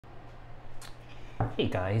Hey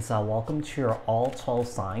guys, welcome to your all 12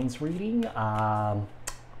 signs reading.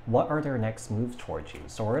 What are their next moves towards you?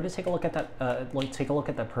 So we're going to take a look at that. Take a look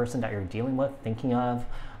at the person that you're dealing with, thinking of.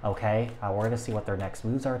 Okay, we're going to see what their next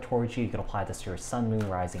moves are towards you. You can apply this to your Sun, Moon,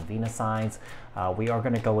 Rising, Venus signs. We are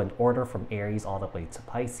going to go in order from Aries all the way to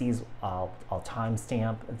Pisces. I'll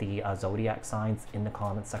timestamp the zodiac signs in the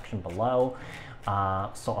comment section below.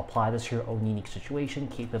 So apply this to your own unique situation.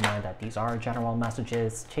 Keep in mind that these are general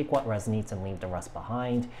messages. Take what resonates and leave the rest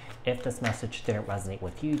behind. If this message didn't resonate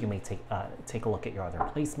with you, you may take a look at your other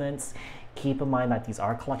placements. Keep in mind that these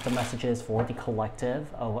are collective messages for the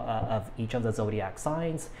collective of each of the zodiac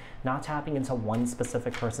signs, not tapping into one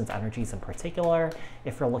specific person's energies in particular.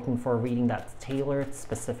 If you're looking for a reading that's tailored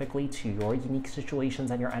specifically to your unique situations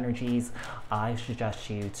and your energies, I suggest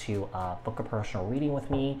you to book a personal reading with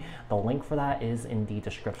me. The link for that is in the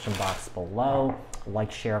description box below.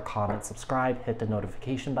 Like, share, comment, subscribe, hit the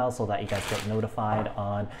notification bell so that you guys get notified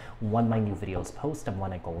on when my new videos post and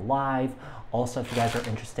when I go live. Also, if you guys are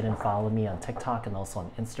interested in following me on TikTok and also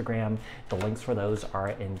on Instagram, the links for those are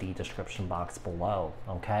in the description box below,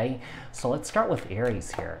 okay? So let's start with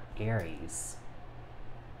Aries here. Aries.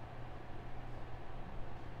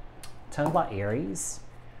 Tell me about Aries.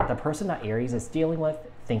 The person that Aries is dealing with,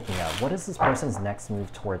 thinking of. What is this person's next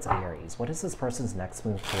move towards Aries? What is this person's next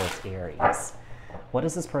move towards Aries? What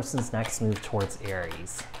is this person's next move towards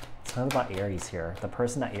Aries? Tell me about Aries here. The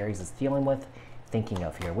person that Aries is dealing with, thinking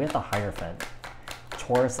of here. We have the Hierophant,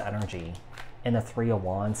 Taurus energy, and the Three of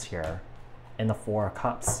Wands here, and the Four of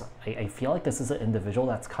Cups. I feel like this is an individual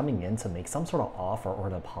that's coming in to make some sort of offer or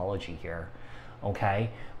an apology here. Okay,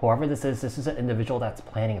 whoever this is an individual that's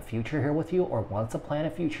planning a future here with you or wants to plan a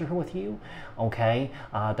future here with you. Okay,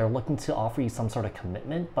 they're looking to offer you some sort of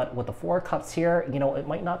commitment, but with the Four of Cups here, you know, it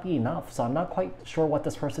might not be enough. So I'm not quite sure what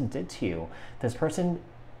this person did to you. This person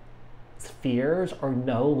fears or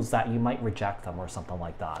knows that you might reject them or something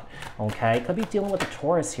like that. Okay, could be dealing with the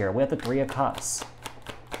Taurus here. We have the Three of Cups.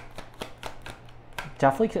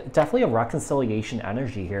 Definitely a reconciliation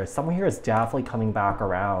energy here. Someone here is definitely coming back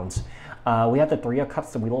around. We have the Three of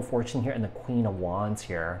Cups, the Wheel of Fortune here, and the Queen of Wands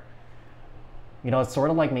here. You know, it's sort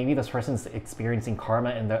of like maybe this person's experiencing karma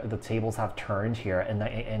and the tables have turned here. And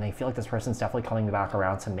I feel like this person's definitely coming back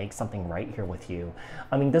around to make something right here with you.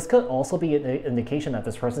 I mean, this could also be an indication that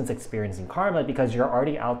this person's experiencing karma because you're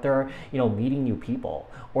already out there, you know, meeting new people,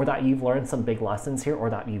 or that you've learned some big lessons here, or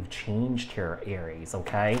that you've changed here, Aries,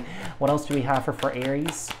 okay? What else do we have for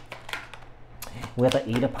Aries? We have the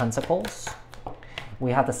Eight of Pentacles.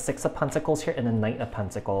 We have the Six of Pentacles here and the Knight of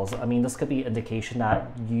Pentacles. I mean, this could be indication that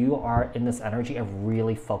you are in this energy of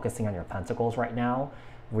really focusing on your pentacles right now,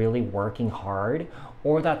 really working hard,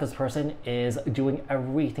 or that this person is doing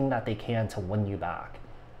everything that they can to win you back.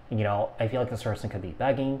 You know, I feel like this person could be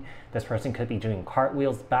begging. This person could be doing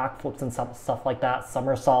cartwheels, backflips, and stuff like that,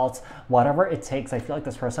 somersaults, whatever it takes. I feel like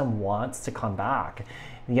this person wants to come back.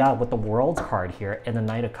 Yeah, with the World card here and the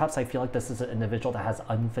Knight of Cups, I feel like this is an individual that has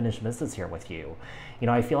unfinished business here with you. You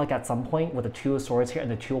know, I feel like at some point with the Two of Swords here and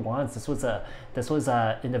the Two of Wands, this was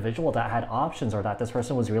a individual that had options, or that this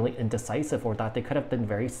person was really indecisive, or that they could have been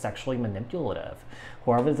very sexually manipulative.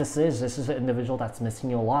 Whoever this is an individual that's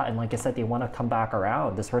missing you a lot. And like I said, they want to come back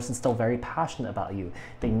around. This person's still very passionate about you.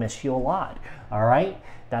 They miss you a lot. All right,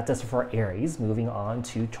 that does it for Aries. Moving on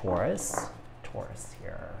to Taurus. Taurus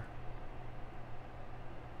here.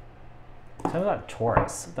 Tell me about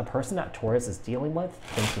Taurus. The person that Taurus is dealing with,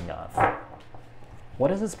 thinking of.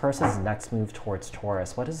 What is this person's next move towards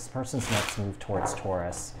Taurus? What is this person's next move towards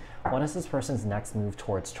Taurus? What is this person's next move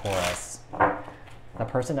towards Taurus? The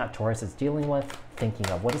person that Taurus is dealing with, thinking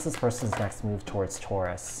of. What is this person's next move towards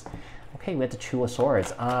Taurus? Okay, we have the Two of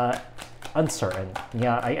Swords. Uncertain.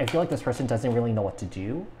 Yeah, I feel like this person doesn't really know what to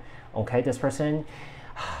do. Okay, this person...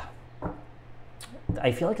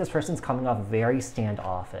 I feel like this person's coming off very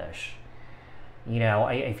standoffish. You know,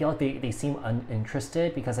 I feel like they seem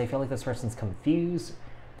uninterested because I feel like this person's confused.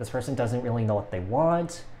 This person doesn't really know what they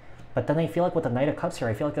want. But then I feel like with the Knight of Cups here,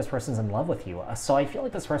 I feel like this person's in love with you. So I feel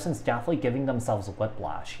like this person's definitely giving themselves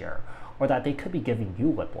whiplash here, or that they could be giving you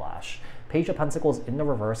whiplash. Page of Pentacles in the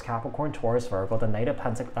reverse, Capricorn, Taurus, Virgo. The Knight of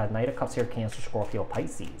Cups here, Cancer, Scorpio,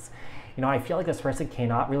 Pisces. You know, I feel like this person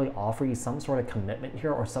cannot really offer you some sort of commitment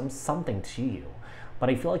here or something to you. But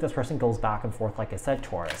I feel like this person goes back and forth, like I said,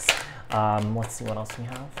 Taurus. Let's see what else we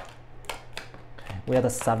have. We have the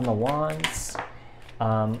Seven of Wands.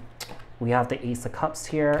 We have the Ace of Cups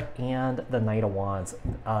here and the Knight of Wands.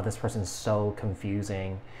 This person's so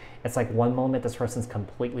confusing. It's like one moment this person's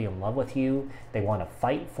completely in love with you. They want to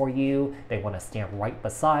fight for you. They want to stand right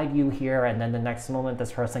beside you here. And then the next moment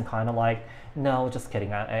this person kind of like, no, just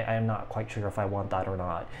kidding. I'm not quite sure if I want that or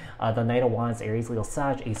not. The Knight of Wands, Aries, Leo,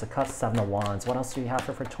 Sag, Ace of Cups, Seven of Wands. What else do we have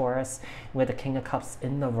for Taurus? We have the King of Cups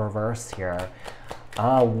in the reverse here.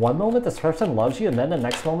 One moment this person loves you, and then the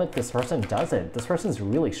next moment this person doesn't. This person's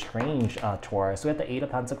really strange, Taurus. We have the Eight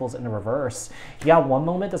of Pentacles in the reverse. Yeah, one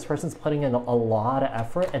moment this person's putting in a lot of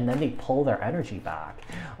effort, and then they pull their energy back.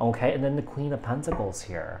 Okay, and then the Queen of Pentacles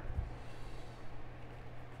here.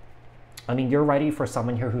 I mean, you're ready for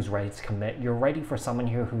someone here who's ready to commit. You're ready for someone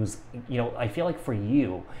here who's, you know, I feel like for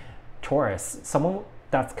you, Taurus, someone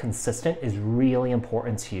that's consistent is really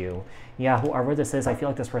important to you. Yeah, whoever this is, I feel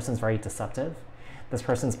like this person's very deceptive. This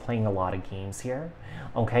person's playing a lot of games here.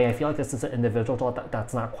 Okay, I feel like this is an individual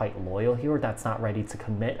that's not quite loyal here, that's not ready to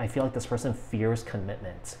commit. I feel like this person fears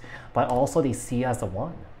commitment, but also they see as a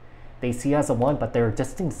one. They see as a one, but they're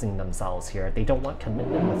distancing themselves here. They don't want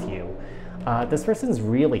commitment with you. This person's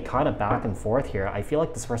really kind of back and forth here. I feel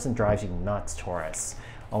like this person drives you nuts, Taurus.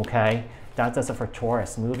 Okay, that does it for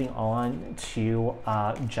Taurus. Moving on to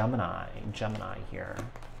Gemini. Gemini here.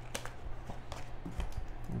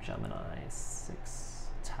 Gemini, 6,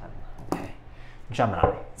 10, okay.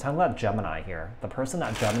 Gemini, talking about Gemini here. The person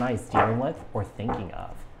that Gemini is dealing with or thinking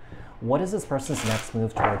of. What is this person's next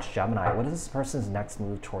move towards Gemini? What is this person's next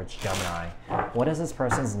move towards Gemini? What is this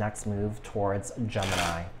person's next move towards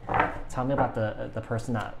Gemini? Tell me about the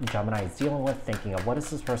person that Gemini is dealing with, thinking of. What is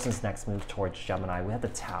this person's next move towards Gemini? We have the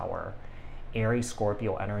Tower, Aries,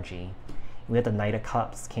 Scorpio energy. We have the Knight of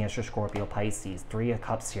Cups, Cancer, Scorpio, Pisces, 3 of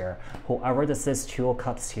Cups here. Whoever this is, 2 of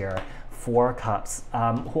Cups here, 4 of Cups.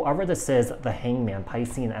 Whoever this is, the Hangman,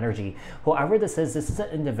 Piscean energy. Whoever this is an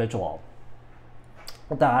individual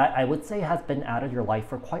that I would say has been out of your life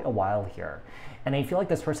for quite a while here. And I feel like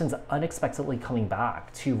this person's unexpectedly coming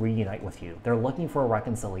back to reunite with you. They're looking for a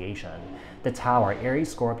reconciliation. The Tower, Aries,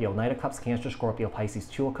 Scorpio, Knight of Cups, Cancer, Scorpio, Pisces,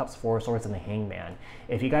 2 of Cups, 4 of Swords, and the Hangman.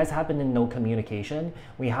 If you guys have been in no communication,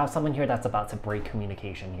 we have someone here that's about to break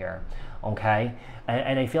communication here, okay?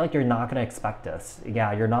 And I feel like you're not gonna expect this.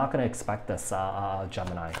 Yeah, you're not gonna expect this,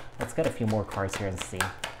 Gemini. Let's get a few more cards here and see.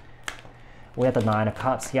 We have the 9 of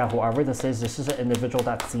Cups. Yeah, whoever this is an individual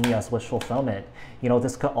that's seen you as wish fulfillment. You know,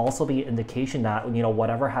 this could also be an indication that, you know,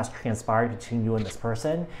 whatever has transpired between you and this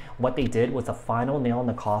person, what they did was a final nail in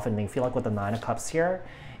the coffin. They feel like with the 9 of Cups here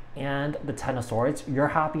and the 10 of Swords, you're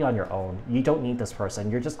happy on your own. You don't need this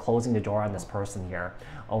person. You're just closing the door on this person here,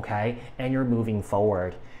 okay? And you're moving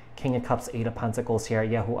forward. King of Cups, 8 of Pentacles here.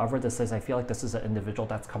 Yeah, whoever this is, I feel like this is an individual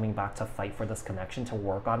that's coming back to fight for this connection, to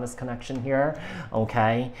work on this connection here,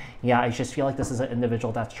 okay? Yeah, I just feel like this is an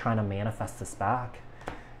individual that's trying to manifest this back.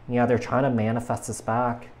 Yeah, they're trying to manifest this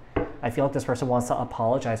back. I feel like this person wants to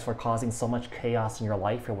apologize for causing so much chaos in your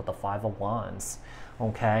life here with the 5 of Wands,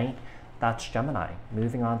 okay? That's Gemini.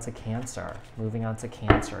 Moving on to Cancer. Moving on to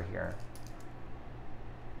Cancer here.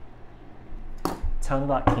 Tell me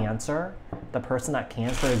about Cancer, the person that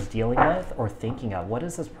Cancer is dealing with or thinking of. What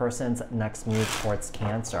is this person's next move towards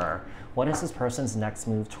Cancer? What is this person's next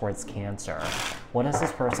move towards Cancer? What is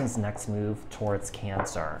this person's next move towards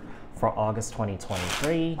Cancer for August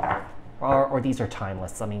 2023? Or these are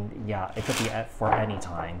timeless. I mean, yeah, it could be for any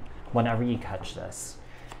time, whenever you catch this.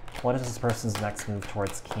 What is this person's next move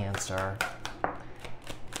towards Cancer?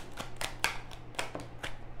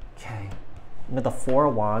 Okay, with the 4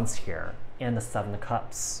 of Wands here and the 7 of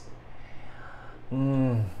Cups.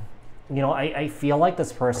 You know, I feel like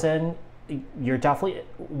this person, you're definitely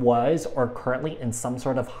was or currently in some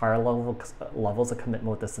sort of higher levels of commitment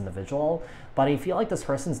with this individual, but I feel like this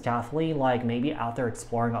person's definitely like maybe out there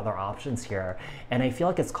exploring other options here, and I feel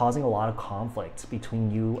like it's causing a lot of conflict between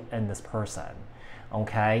you and this person,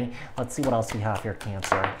 okay? Let's see what else we have here,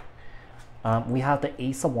 Cancer. We have the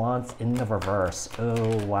Ace of Wands in the reverse.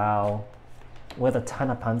 Oh, wow. With a 10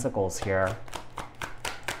 of Pentacles here.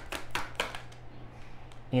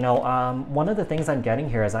 You know, one of the things I'm getting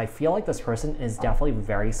here is I feel like this person is definitely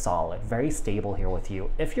very solid, very stable here with you.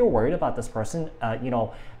 If you're worried about this person, you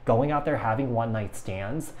know, going out there having one-night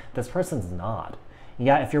stands, this person's not.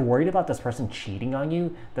 Yeah, if you're worried about this person cheating on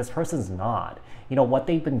you, this person's not. You know, what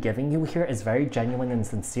they've been giving you here is very genuine and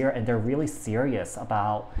sincere, and they're really serious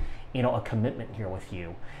about, you know, a commitment here with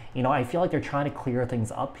you. You know, I feel like they're trying to clear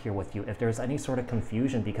things up here with you if there's any sort of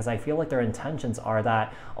confusion, because I feel like their intentions are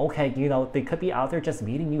that, okay, you know, they could be out there just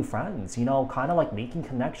meeting new friends, you know, kind of like making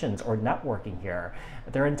connections or networking here.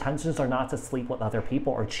 Their intentions are not to sleep with other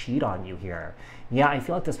people or cheat on you here. Yeah, I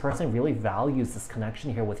feel like this person really values this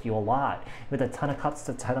connection here with you a lot. With the 10 of Cups,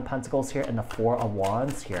 the 10 of Pentacles here, and the 4 of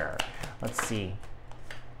Wands here. Let's see.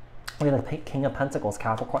 We have the King of Pentacles,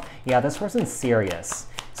 Capricorn. Yeah, this person's serious.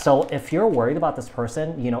 So if you're worried about this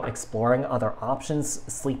person, you know, exploring other options,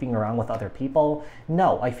 sleeping around with other people,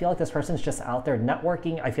 no, I feel like this person's just out there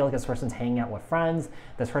networking. I feel like this person's hanging out with friends.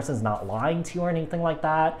 This person's not lying to you or anything like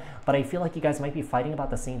that. But I feel like you guys might be fighting about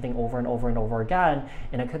the same thing over and over and over again.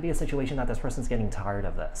 And it could be a situation that this person's getting tired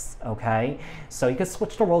of this, okay? So you could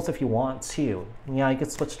switch the roles if you want to. Yeah, you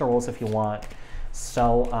could switch the roles if you want.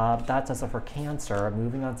 So that does it for Cancer.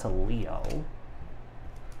 Moving on to Leo.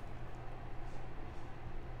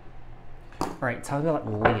 All right, tell me about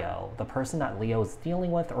Leo, the person that Leo is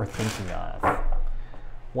dealing with or thinking of.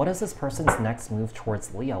 What is this person's next move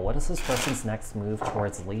towards Leo? What is this person's next move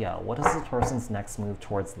towards Leo? What is this person's next move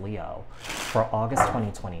towards Leo? For August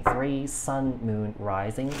 2023, Sun, Moon,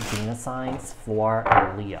 Rising, Venus signs for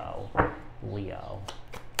Leo. Leo.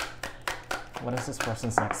 What is this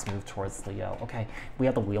person's next move towards Leo? Okay, we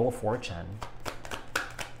have the Wheel of Fortune.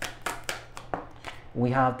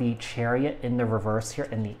 We have the Chariot in the reverse here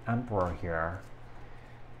and the Emperor here.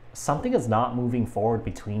 Something is not moving forward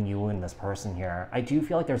between you and this person here. I do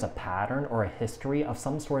feel like there's a pattern or a history of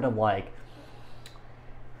some sort of like,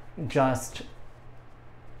 just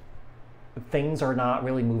things are not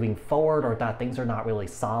really moving forward, or that things are not really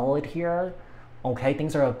solid here. Okay,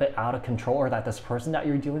 things are a bit out of control, or that this person that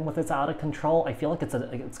you're dealing with is out of control. I feel like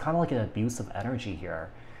it's kind of like an abusive energy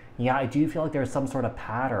here. Yeah, I do feel like there's some sort of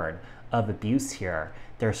pattern of abuse here.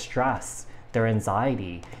 There's stress, their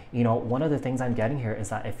anxiety. You know, one of the things I'm getting here is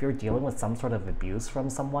that if you're dealing with some sort of abuse from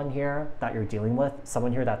someone here that you're dealing with,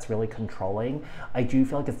 someone here that's really controlling, I do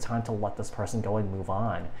feel like it's time to let this person go and move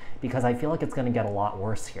on, because I feel like it's going to get a lot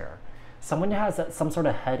worse here. Someone has some sort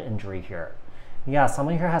of head injury here. Yeah,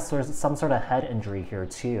 someone here has some sort of head injury here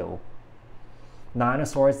too. Nine of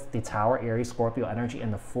Swords, the Tower, Aries, Scorpio energy,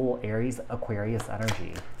 and the Fool, Aries, Aquarius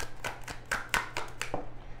energy.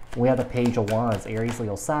 We have the Page of Wands, Aries,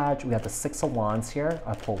 Leo, Sag. We have the Six of Wands here.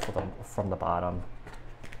 I pulled for them from the bottom.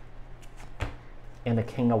 And the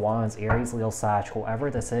King of Wands, Aries, Leo, Sag.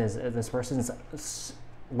 Whoever this person's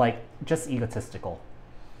like just egotistical.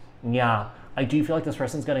 Yeah, I do feel like this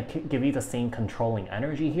person's going to give you the same controlling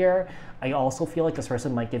energy here. I also feel like this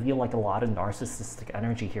person might give you like a lot of narcissistic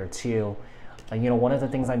energy here too. You know, one of the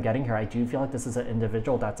things I'm getting here, I do feel like this is an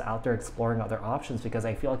individual that's out there exploring other options, because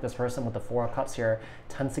I feel like this person with the Four of Cups here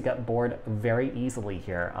tends to get bored very easily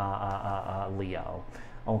here, Leo.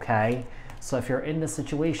 Okay? So if you're in this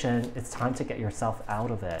situation, it's time to get yourself out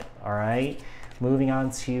of it, all right? Moving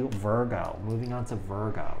on to Virgo. Moving on to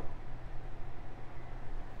Virgo.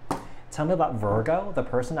 Tell me about Virgo, the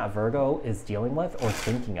person that Virgo is dealing with or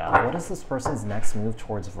thinking of. What is this person's next move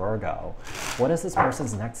towards Virgo? What is this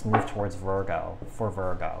person's next move towards Virgo, for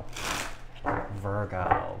Virgo?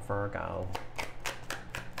 Virgo.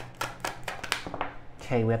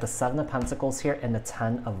 Okay, we have the Seven of Pentacles here and the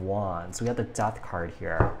Ten of Wands. We have the Death card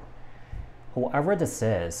here. Whoever this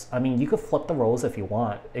is, I mean, you could flip the roles if you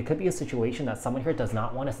want. It could be a situation that someone here does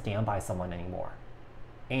not want to stand by someone anymore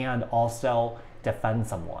and also defend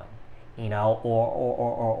someone. You know,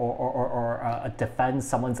 or defend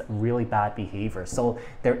someone's really bad behavior. So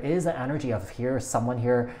there is an energy of someone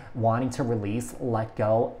here wanting to release, let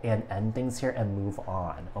go, and end things here and move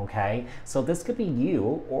on, okay? So this could be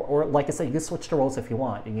you, or like I said, you can switch the roles if you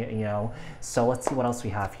want, you know? So let's see what else we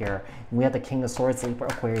have here. We have the King of Swords, Libra,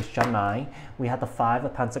 Aquarius, Gemini. We have the Five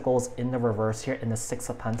of Pentacles in the reverse here and the Six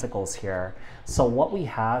of Pentacles here. So what we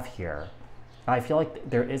have here, I feel like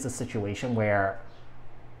there is a situation where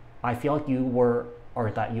I feel like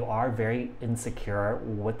that you are very insecure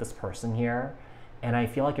with this person here, and I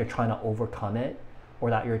feel like you're trying to overcome it,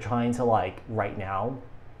 or that you're trying to, like, right now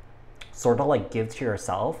sort of like give to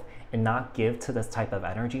yourself and not give to this type of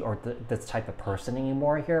energy or this type of person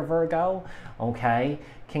anymore here, Virgo. Okay,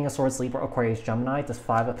 King of Swords, Libra, Aquarius, Gemini. This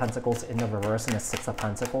Five of Pentacles in the reverse and the Six of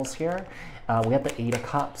Pentacles here. We have the Eight of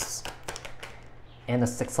Cups and the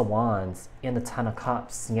Six of Wands, and the Ten of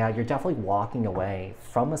Cups. Yeah, you're definitely walking away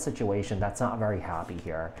from a situation that's not very happy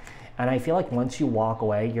here. And I feel like once you walk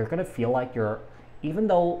away, you're gonna feel like even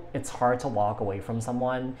though it's hard to walk away from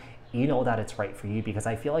someone, you know that it's right for you, because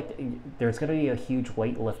I feel like there's going to be a huge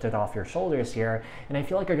weight lifted off your shoulders here, and I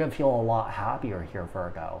feel like you're going to feel a lot happier here,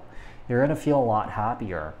 Virgo. You're going to feel a lot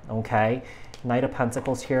happier, okay? Knight of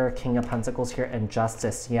Pentacles here, King of Pentacles here, and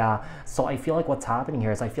Justice, yeah. So I feel like what's happening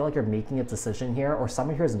here is I feel like you're making a decision here, or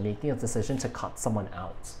someone here is making a decision to cut someone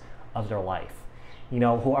out of their life. You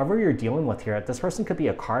know, whoever you're dealing with here, this person could be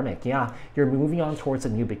a karmic, yeah. You're moving on towards a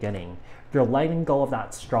new beginning. You're letting go of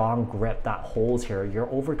that strong grip that holds here. You're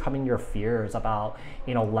overcoming your fears about,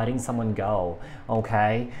 you know, letting someone go,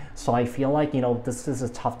 okay? So I feel like, you know, this is a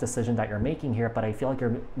tough decision that you're making here, but I feel like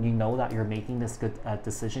you know that you're making this good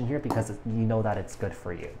decision here because you know that it's good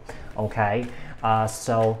for you, okay?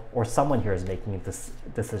 Or someone here is making this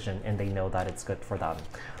decision and they know that it's good for them,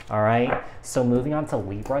 all right? So moving on to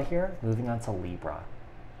Libra here, moving on to Libra.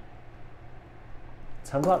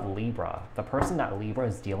 Tell me about Libra, the person that Libra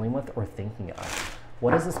is dealing with or thinking of.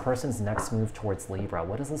 What is this person's next move towards Libra?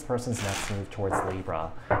 What is this person's next move towards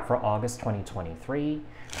Libra for August 2023?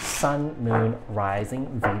 Sun, Moon,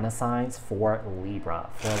 Rising, Venus signs for Libra,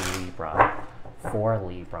 for Libra, for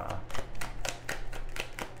Libra.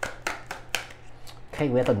 Okay,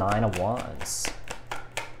 we have the Nine of Wands.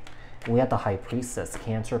 We have the High Priestess,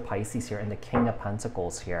 Cancer, Pisces here, and the King of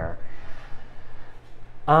Pentacles here.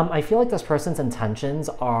 I feel like this person's intentions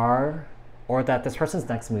are, or that this person's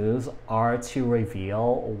next moves are to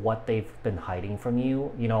reveal what they've been hiding from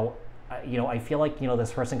you. You know, I feel like, you know,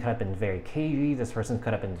 this person could have been very cagey, this person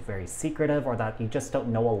could have been very secretive, or that you just don't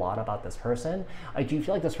know a lot about this person. I do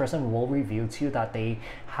feel like this person will reveal to you that they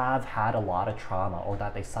have had a lot of trauma, or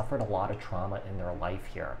that they suffered a lot of trauma in their life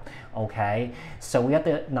here, okay? So we have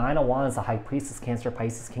the Nine of Wands, the High Priestess, Cancer,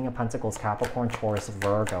 Pisces, King of Pentacles, Capricorn, Taurus,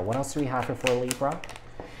 Virgo. What else do we have here for Libra?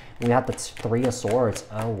 We have the Three of Swords.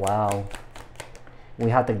 Oh, wow.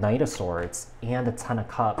 We have the Knight of Swords and the Ten of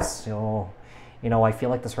Cups. So, you know, I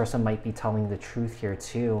feel like this person might be telling the truth here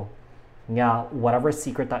too. Yeah, whatever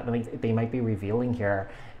secret that they might be revealing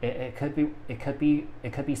here, it could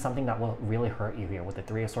be something that will really hurt you here with the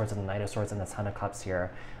Three of Swords and the Knight of Swords and the Ten of Cups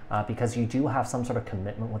here, because you do have some sort of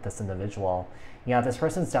commitment with this individual. Yeah, this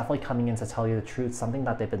person's definitely coming in to tell you the truth, something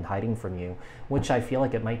that they've been hiding from you, which I feel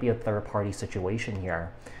like it might be a third-party situation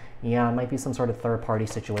here. Yeah, it might be some sort of third-party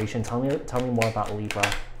situation. Tell me more about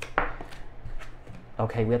Libra.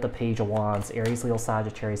 Okay, we have the Page of Wands, Aries, Leo,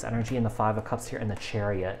 Sagittarius energy, and the Five of Cups here, and the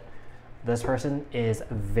Chariot. This person is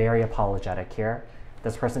very apologetic here.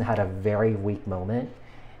 This person had a very weak moment.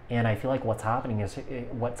 And I feel like what's happening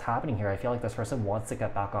here, I feel like this person wants to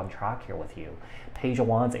get back on track here with you. Page of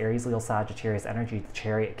Wands, Aries, Leo, Sagittarius energy, the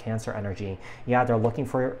Chariot, Cancer energy. Yeah, they're looking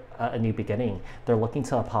for a new beginning. They're looking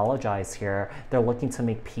to apologize here. They're looking to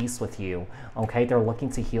make peace with you. Okay, they're looking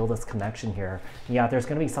to heal this connection here. Yeah, there's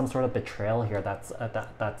going to be some sort of betrayal here that's going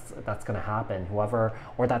to happen.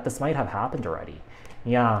 Or that this might have happened already.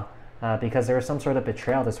 Yeah. Because there's some sort of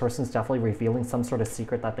betrayal. This person's definitely revealing some sort of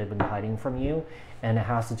secret that they've been hiding from you, and it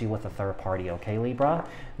has to do with a third party, okay, Libra?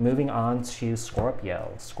 Moving on to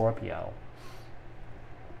Scorpio. Scorpio.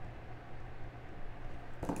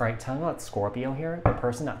 All right, tell me about Scorpio here. The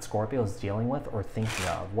person that Scorpio is dealing with or thinking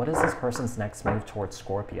of. What is this person's next move towards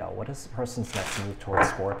Scorpio? What is this person's next move towards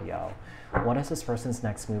Scorpio? What is this person's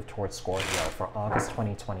next move towards Scorpio for August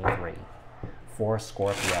 2023? For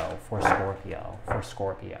Scorpio, for Scorpio, for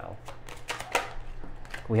Scorpio.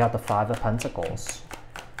 We have the Five of Pentacles.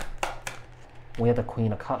 We have the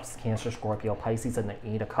Queen of Cups, Cancer, Scorpio, Pisces, and the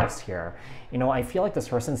Eight of Cups here. You know, I feel like this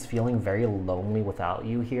person's feeling very lonely without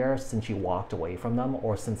you here since you walked away from them,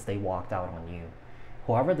 or since they walked out on you.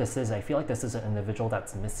 Whoever this is, I feel like this is an individual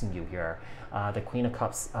that's missing you here. The Queen of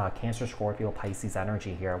Cups, Cancer, Scorpio, Pisces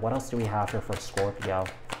energy here. What else do we have here for Scorpio?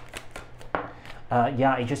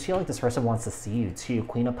 Yeah, I just feel like this person wants to see you too.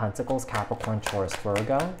 Queen of Pentacles, Capricorn, Taurus,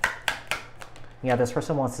 Virgo. Yeah, this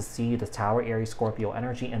person wants to see you, the Tower, Aries, Scorpio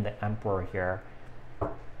energy, and the Emperor here.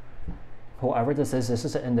 Whoever this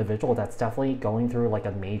is an individual that's definitely going through like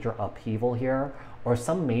a major upheaval here, or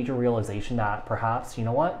some major realization that perhaps, you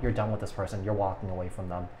know what, you're done with this person, you're walking away from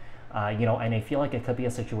them. You know, and I feel like it could be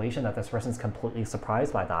a situation that this person's completely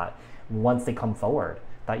surprised by that once they come forward,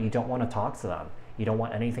 that you don't want to talk to them. You don't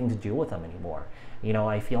want anything to do with them anymore. You know,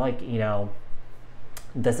 I feel like, you know,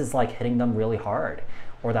 this is like hitting them really hard,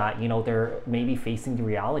 or that, you know, they're maybe facing the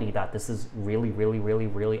reality that this is really, really, really,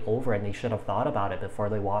 really over, and they should have thought about it before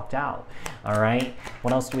they walked out. All right.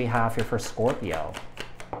 What else do we have here for Scorpio?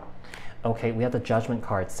 Okay, we have the Judgment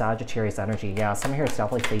card, Sagittarius energy. Yeah, someone here is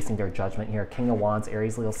definitely facing their judgment here. King of Wands,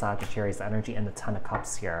 Aries, Leo, Sagittarius energy, and the Ten of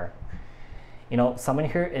Cups here. You know, someone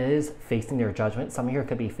here is facing their judgment. Someone here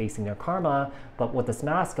could be facing their karma, but with this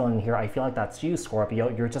masculine here, I feel like that's you,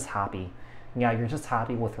 Scorpio. You're just happy. Yeah, you're just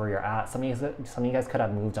happy with where you're at. Some of you guys could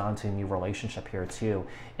have moved on to a new relationship here too.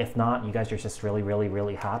 If not, you guys are just really, really,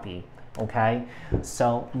 really happy. Okay,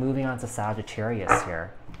 so moving on to Sagittarius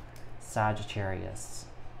here. Sagittarius.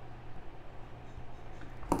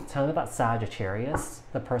 Tell me about Sagittarius,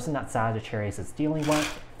 the person that Sagittarius is dealing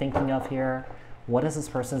with, thinking of here. What is this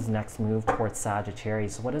person's next move towards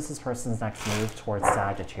Sagittarius? What is this person's next move towards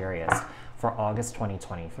Sagittarius for August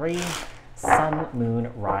 2023? Sun,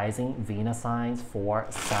 Moon, Rising, Venus signs for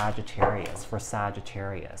Sagittarius.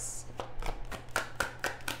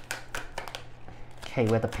 Okay,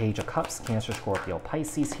 we have the Page of Cups, Cancer, Scorpio,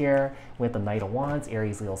 Pisces here. We have the Knight of Wands,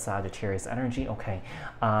 Aries, Leo, Sagittarius energy. Okay,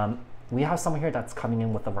 we have someone here that's coming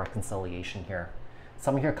in with a reconciliation here.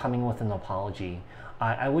 Someone here coming with an apology.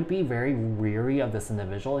 I would be very weary of this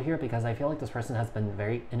individual here because I feel like this person has been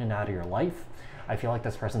very in and out of your life. I feel like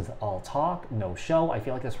this person's all talk, no show. I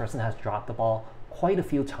feel like this person has dropped the ball quite a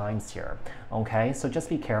few times here. Okay, so just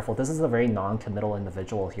be careful. This is a very non-committal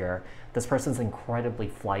individual here. This person's incredibly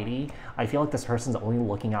flighty. I feel like this person's only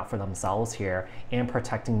looking out for themselves here and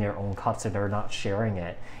protecting their own cup, so they're not sharing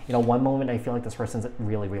it. You know, one moment I feel like this person's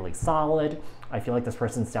really, really solid. I feel like this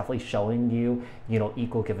person's definitely showing you, you know,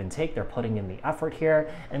 equal give and take. They're putting in the effort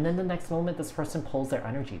here. And then the next moment, this person pulls their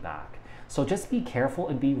energy back. So just be careful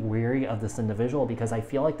and be wary of this individual because I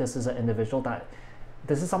feel like this is an individual that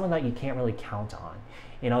this is someone that you can't really count on.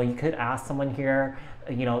 You know, you could ask someone here,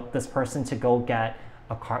 you know, this person to go get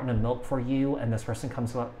a carton of milk for you and this person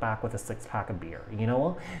comes back with a 6-pack of beer, you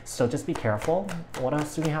know? So just be careful. What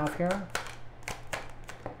else do we have here?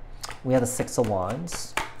 We have the 6 of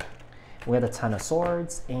Wands. We have the 10 of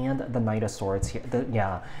Swords and the Knight of Swords here.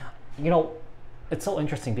 Yeah, you know, it's so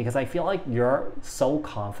interesting because I feel like you're so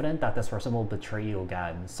confident that this person will betray you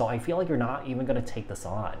again. So I feel like you're not even going to take this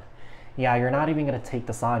on. Yeah, you're not even going to take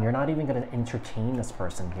this on. You're not even going to entertain this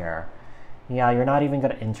person here. Yeah, you're not even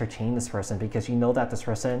going to entertain this person because you know that this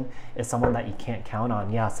person is someone that you can't count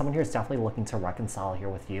on. Yeah, someone here is definitely looking to reconcile here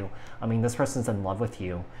with you. I mean, this person's in love with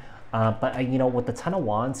you. But, you know, with the 10 of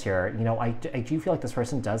Wands here, you know, I do feel like this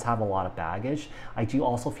person does have a lot of baggage. I do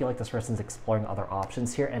also feel like this person's exploring other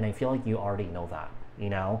options here, and I feel like you already know that, you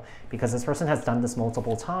know, because this person has done this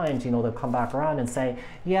multiple times. You know, they'll come back around and say,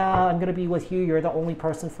 yeah, I'm going to be with you. You're the only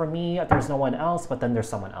person for me. There's no one else, but then there's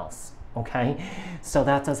someone else. Okay, so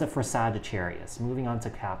that does it for Sagittarius. Moving on to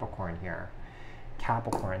Capricorn here.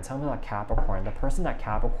 Capricorn, tell me about Capricorn, the person that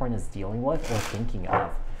Capricorn is dealing with or thinking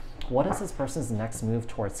of. What is this person's next move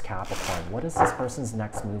towards Capricorn? What is this person's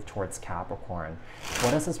next move towards Capricorn?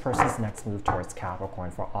 What is this person's next move towards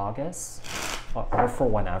Capricorn for August or for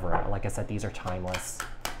whenever? Like I said, these are timeless.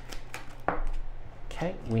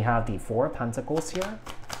 Okay, we have the 4 of Pentacles here.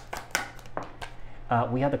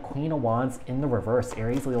 We have the Queen of Wands in the reverse,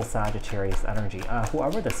 Aries, Leo, Sagittarius energy.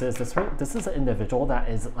 Whoever this is an individual that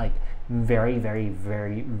is like very, very,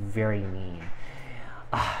 very, very mean.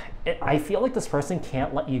 I feel like this person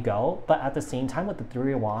can't let you go, but at the same time with the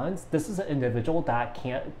 3 of Wands, this is an individual that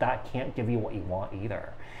can't give you what you want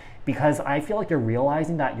either. Because I feel like you're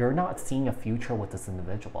realizing that you're not seeing a future with this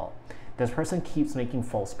individual. This person keeps making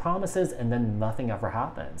false promises and then nothing ever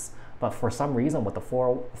happens. But for some reason with the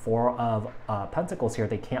 4 of Pentacles here,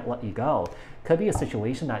 they can't let you go. Could be a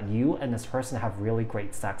situation that you and this person have really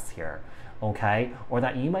great sex here. Okay, or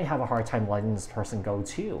that you might have a hard time letting this person go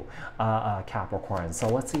too, Capricorn. So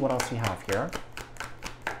let's see what else we have here.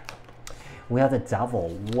 We have the Devil.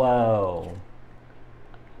 Whoa.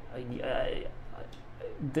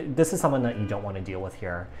 This is someone that you don't want to deal with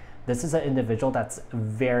here. This is an individual that's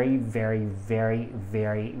very, very, very,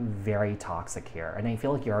 very, very toxic here. And I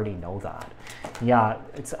feel like you already know that. Yeah,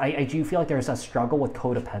 I do feel like there's a struggle with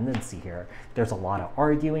codependency here. There's a lot of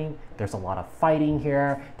arguing. There's a lot of fighting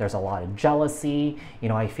here. There's a lot of jealousy. You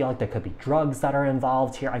know, I feel like there could be drugs that are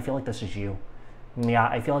involved here. I feel like this is you. Yeah,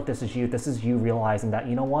 I feel like this is you. This is you realizing that,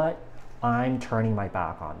 you know what? I'm turning my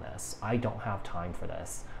back on this. I don't have time for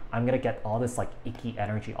this. I'm gonna get all this like icky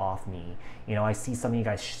energy off me. You know, I see some of you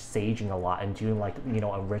guys saging a lot and doing like, you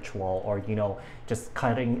know, a ritual or, you know, just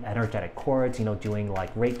cutting energetic cords, you know, doing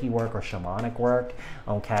like Reiki work or shamanic work.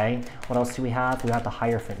 Okay, what else do we have? We have the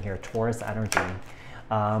Hierophant here, Taurus energy.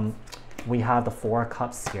 We have the 4 of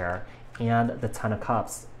Cups here and the 10 of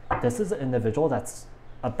Cups. This is an individual that's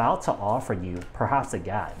about to offer you, perhaps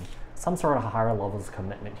again, some sort of higher levels of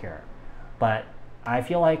commitment here. But I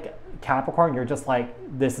feel like Capricorn, you're just like,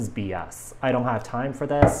 this is BS. I don't have time for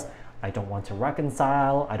this. I don't want to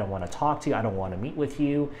reconcile. I don't want to talk to you. I don't want to meet with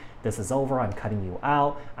you. This is over. I'm cutting you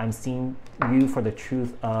out. I'm seeing you for the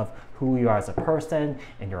truth of who you are as a person,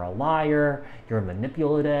 and you're a liar. You're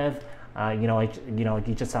manipulative.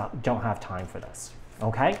 You just don't have time for this.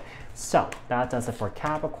 Okay, so that does it for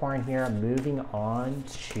Capricorn here. Moving on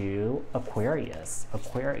to Aquarius.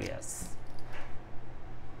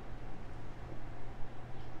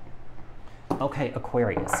 Okay,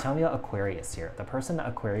 Aquarius. Tell me about Aquarius here. The person that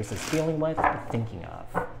Aquarius is dealing with or thinking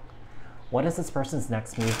of. What is this person's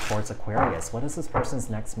next move towards Aquarius? What is this person's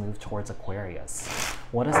next move towards Aquarius?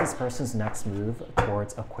 What is this person's next move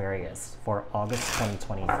towards Aquarius for August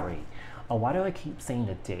 2023? Oh, why do I keep saying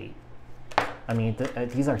the date? I mean,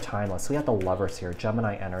 these are timeless. We have the Lovers here,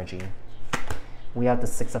 Gemini energy. We have the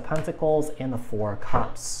Six of Pentacles and the Four of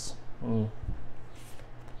Cups.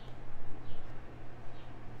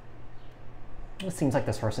 It seems like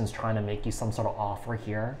this person's trying to make you some sort of offer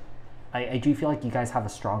here. I do feel like you guys have a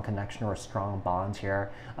strong connection or a strong bond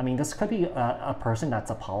here. I mean, this could be a person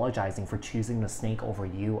that's apologizing for choosing the snake over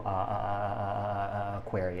you,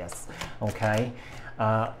 Aquarius. Okay.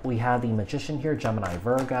 We have the Magician here, Gemini,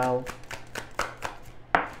 Virgo.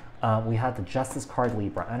 We have the Justice card,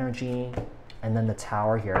 Libra energy. And then the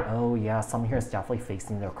Tower here. Oh yeah, someone here is definitely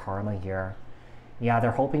facing their karma here. Yeah,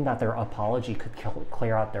 they're hoping that their apology could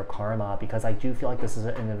clear out their karma, because I do feel like this is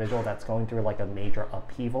an individual that's going through like a major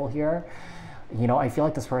upheaval here. You know, I feel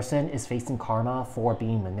like this person is facing karma for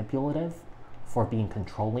being manipulative, for being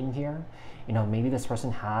controlling here. You know, maybe this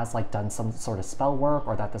person has like done some sort of spell work,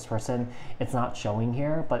 or that this person, it's not showing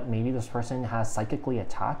here, but maybe this person has psychically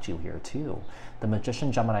attacked you here too. The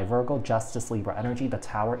Magician, Gemini, Virgo, Justice, Libra energy, the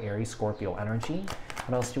Tower, Aries, Scorpio energy.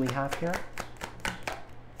 What else do we have here?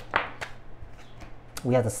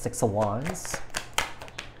 We have the Six of Wands,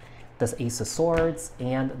 this Ace of Swords,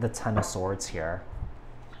 and the Ten of Swords here.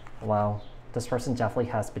 Wow, this person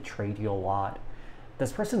definitely has betrayed you a lot.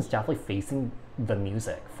 This person's definitely facing the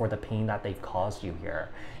music for the pain that they've caused you here.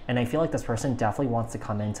 And I feel like this person definitely wants to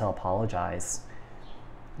come in to apologize.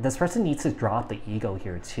 This person needs to drop the ego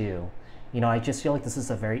here too. You know, I just feel like this is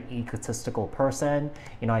a very egotistical person.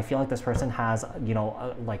 You know, I feel like this person has, you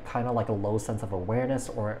know, like kind of like a low sense of awareness,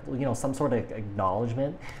 or, you know, some sort of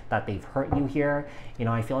acknowledgement that they've hurt you here. You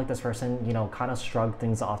know, I feel like this person, you know, kind of shrugged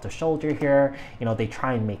things off the shoulder here. You know, they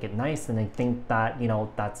try and make it nice, and they think that, you know,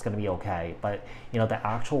 that's going to be okay. But, you know, the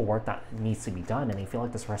actual work that needs to be done, and I feel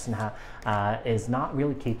like this person is not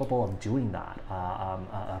really capable of doing that,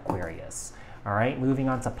 Aquarius. All right, moving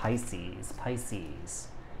on to Pisces.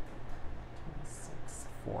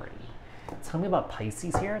 40. Tell me about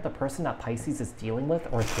Pisces here, the person that Pisces is dealing with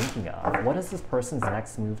or thinking of. What is this person's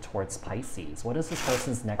next move towards Pisces? What is this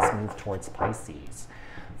person's next move towards Pisces?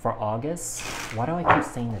 For August, why do I keep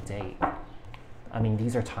saying the date? I mean,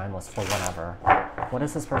 these are timeless for whatever. What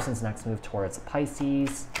is this person's next move towards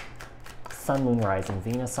Pisces? Sun, Moon, Rising,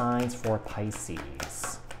 Venus signs for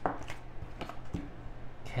Pisces.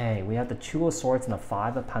 Okay, we have the Two of Swords and the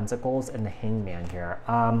Five of Pentacles and the Hangman here.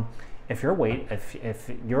 If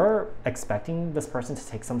you're expecting this person to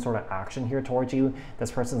take some sort of action here towards you,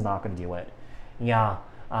 this person's not going to do it. Yeah,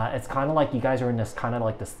 it's kind of like you guys are in this kind of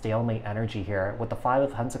like the stalemate energy here. With the Five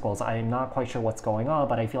of Pentacles, I'm not quite sure what's going on,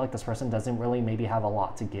 but I feel like this person doesn't really maybe have a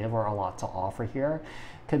lot to give or a lot to offer here.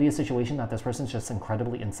 Could be a situation that this person's just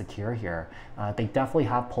incredibly insecure here. They definitely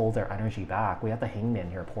have pulled their energy back. We have the Hangman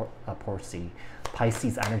here,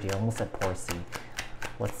 Pisces energy. I almost said Porcy.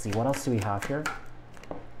 Let's see, what else do we have here?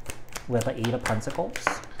 We have the Eight of Pentacles,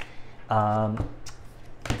 the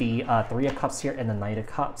Three of Cups here, and the Knight of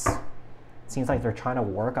Cups. Seems like they're trying to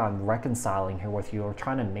work on reconciling here with you, or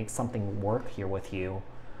trying to make something work here with you.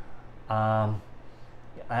 I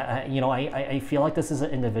feel like this is an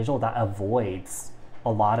individual that avoids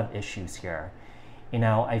a lot of issues here. You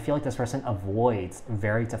know, I feel like this person avoids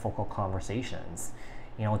very difficult conversations.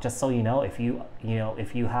 You know, just so you know, if you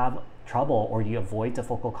have trouble or you avoid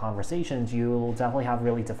difficult conversations, you'll definitely have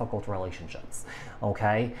really difficult relationships.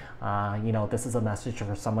 Okay, you know, this is a message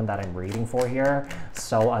for someone that I'm reading for here.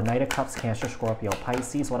 So Knight of Cups, Cancer, Scorpio,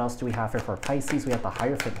 Pisces. What else do we have here for Pisces? We have the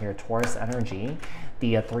Hierophant here, Taurus energy,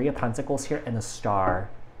 the Three of Pentacles here, and the Star.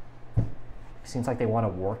 Seems like they want to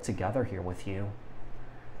work together here with you.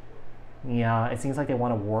 Yeah, it seems like they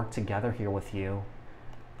want to work together here with you.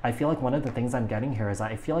 I feel like one of the things I'm getting here is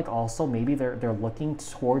I feel like also maybe they're looking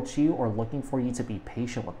towards you or looking for you to be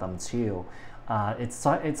patient with them too. It's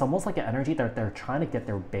almost like an energy that they're trying to get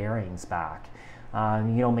their bearings back. You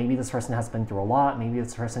know, maybe this person has been through a lot. Maybe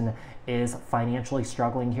this person is financially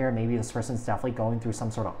struggling here. Maybe this person's definitely going through some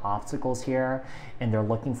sort of obstacles here, and they're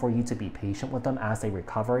looking for you to be patient with them as they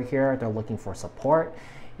recover here. They're looking for support.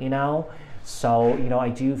 you know? So, you know, I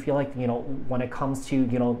do feel like, you know, when it comes to,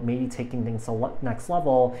 you know, maybe taking things to the next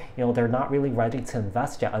level, you know, they're not really ready to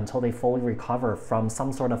invest yet until they fully recover from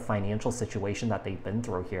some sort of financial situation that they've been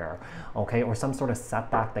through here, okay? Or some sort of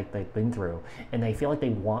setback that they've been through. And they feel like they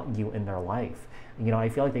want you in their life. You know, I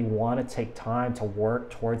feel like they want to take time to work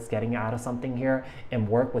towards getting out of something here and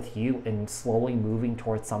work with you and slowly moving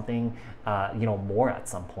towards something, you know, more at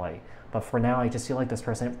some point. But for now, I just feel like this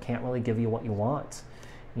person can't really give you what you want.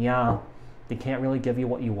 Yeah. They can't really give you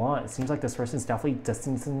what you want. It seems like this person's definitely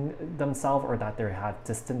distancing themselves, or that they have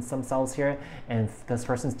distanced themselves here, and this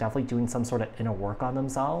person's definitely doing some sort of inner work on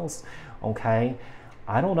themselves, okay?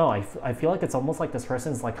 I don't know. I feel like it's almost like this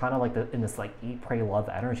person's like kind of like in this like eat, pray, love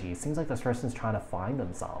energy. It seems like this person's trying to find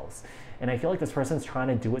themselves. And I feel like this person's trying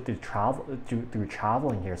to do it through through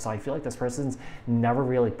traveling here. So I feel like this person's never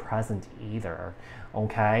really present either,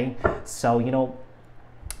 okay? So, you know,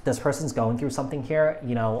 this person's going through something here,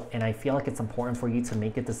 you know, and I feel like it's important for you to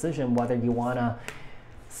make a decision whether you want to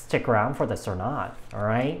stick around for this or not, all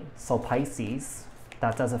right? So Pisces,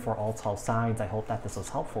 that does it for all 12 signs. I hope that this was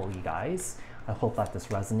helpful, you guys. I hope that this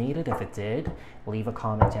resonated. If it did, leave a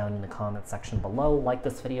comment down in the comment section below. Like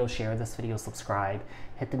this video, share this video, subscribe,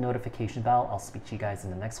 hit the notification bell. I'll speak to you guys in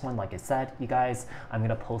the next one. Like I said, you guys, I'm going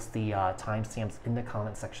to post the timestamps in the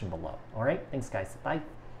comment section below. All right, thanks guys. Bye.